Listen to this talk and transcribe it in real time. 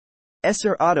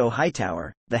Sir Otto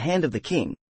Hightower, the Hand of the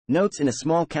King, notes in a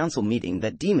small council meeting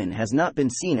that Demon has not been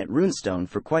seen at Runestone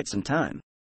for quite some time.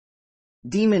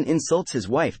 Demon insults his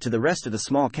wife to the rest of the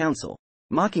small council,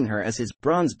 mocking her as his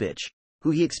bronze bitch, who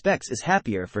he expects is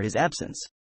happier for his absence.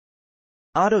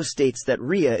 Otto states that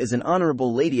Rhea is an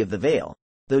honorable lady of the Vale,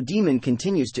 though Demon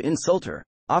continues to insult her,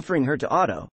 offering her to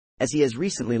Otto, as he has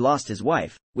recently lost his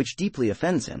wife, which deeply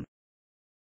offends him.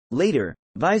 Later,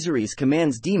 Viserys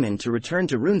commands Demon to return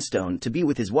to Runestone to be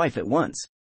with his wife at once,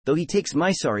 though he takes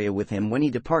Mysaria with him when he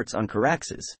departs on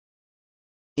Caraxes.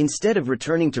 Instead of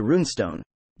returning to Runestone,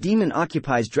 Demon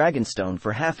occupies Dragonstone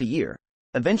for half a year,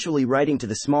 eventually writing to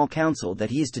the small council that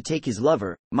he is to take his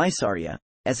lover, Mysaria,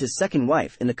 as his second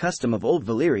wife in the custom of Old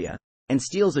Valyria, and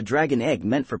steals a dragon egg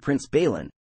meant for Prince Balon,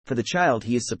 for the child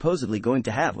he is supposedly going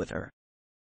to have with her.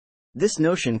 This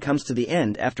notion comes to the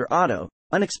end after Otto,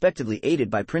 unexpectedly aided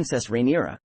by Princess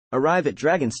Rhaenyra, arrive at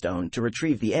Dragonstone to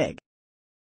retrieve the egg.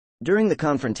 During the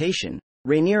confrontation,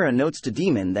 Rhaenyra notes to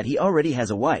Demon that he already has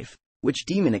a wife, which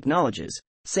Demon acknowledges,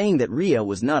 saying that Rhea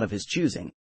was not of his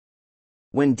choosing.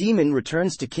 When Demon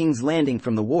returns to King's Landing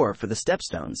from the war for the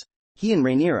Stepstones, he and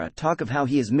Rhaenyra talk of how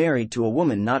he is married to a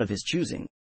woman not of his choosing.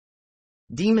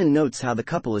 Demon notes how the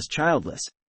couple is childless,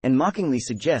 and mockingly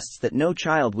suggests that no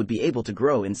child would be able to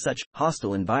grow in such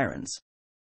hostile environs.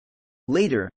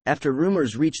 Later, after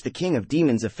rumors reach the king of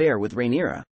Demon's affair with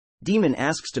Rhaenyra, Demon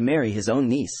asks to marry his own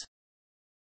niece.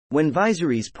 When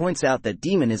Viserys points out that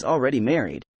Demon is already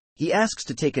married, he asks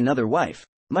to take another wife,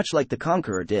 much like the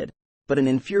Conqueror did, but an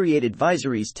infuriated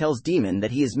Viserys tells Demon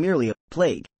that he is merely a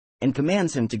plague, and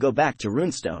commands him to go back to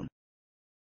Runestone.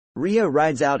 Rhea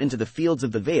rides out into the fields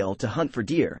of the Vale to hunt for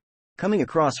deer, coming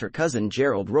across her cousin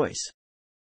Rhea Royce.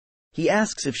 He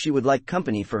asks if she would like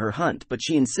company for her hunt, but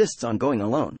she insists on going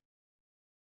alone.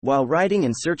 While riding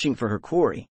and searching for her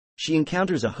quarry, she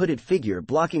encounters a hooded figure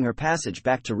blocking her passage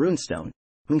back to Runestone,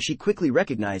 whom she quickly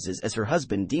recognizes as her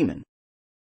husband Demon.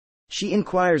 She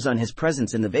inquires on his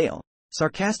presence in the Vale,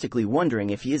 sarcastically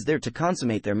wondering if he is there to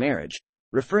consummate their marriage,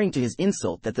 referring to his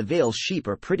insult that the Vale's sheep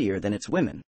are prettier than its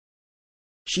women.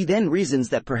 She then reasons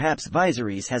that perhaps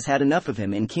Viserys has had enough of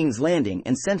him in King's Landing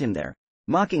and sent him there,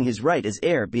 mocking his right as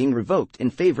heir being revoked in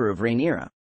favor of Rhaenyra.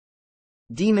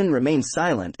 Demon remains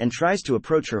silent and tries to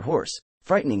approach her horse,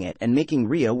 frightening it and making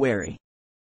Rhea wary.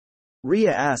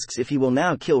 Rhea asks if he will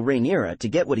now kill Rhaenyra to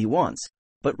get what he wants,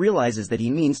 but realizes that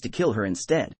he means to kill her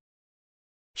instead.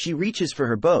 She reaches for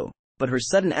her bow, but her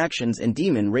sudden actions and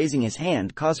Demon raising his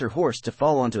hand cause her horse to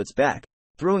fall onto its back,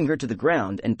 throwing her to the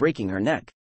ground and breaking her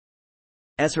neck.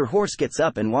 As her horse gets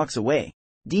up and walks away,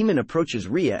 Demon approaches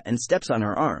Rhea and steps on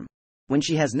her arm. When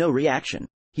she has no reaction,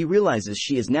 he realizes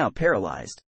she is now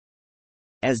paralyzed.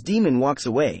 As Demon walks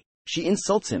away, she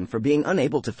insults him for being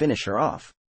unable to finish her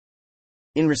off.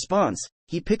 In response,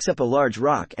 he picks up a large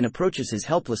rock and approaches his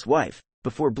helpless wife,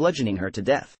 before bludgeoning her to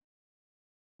death.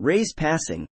 Ray's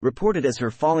passing, reported as her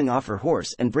falling off her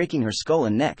horse and breaking her skull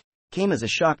and neck, came as a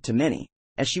shock to many,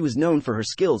 as she was known for her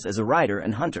skills as a rider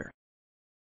and hunter.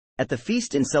 At the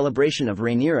feast in celebration of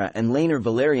Rhaenyra and Laenor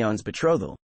Valarion's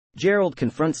betrothal, Gerald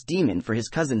confronts Demon for his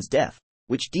cousin's death,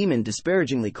 which Demon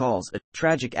disparagingly calls a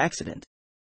tragic accident.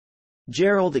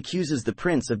 Gerald accuses the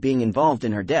prince of being involved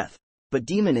in her death, but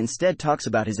Demon instead talks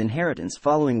about his inheritance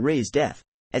following Ray's death,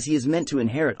 as he is meant to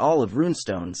inherit all of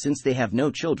Runestone since they have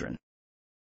no children.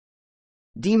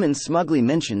 Demon smugly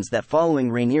mentions that following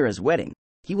Rhaenyra's wedding,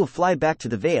 he will fly back to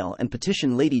the Vale and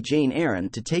petition Lady Jane Eyre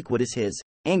to take what is his,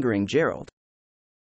 angering Gerald.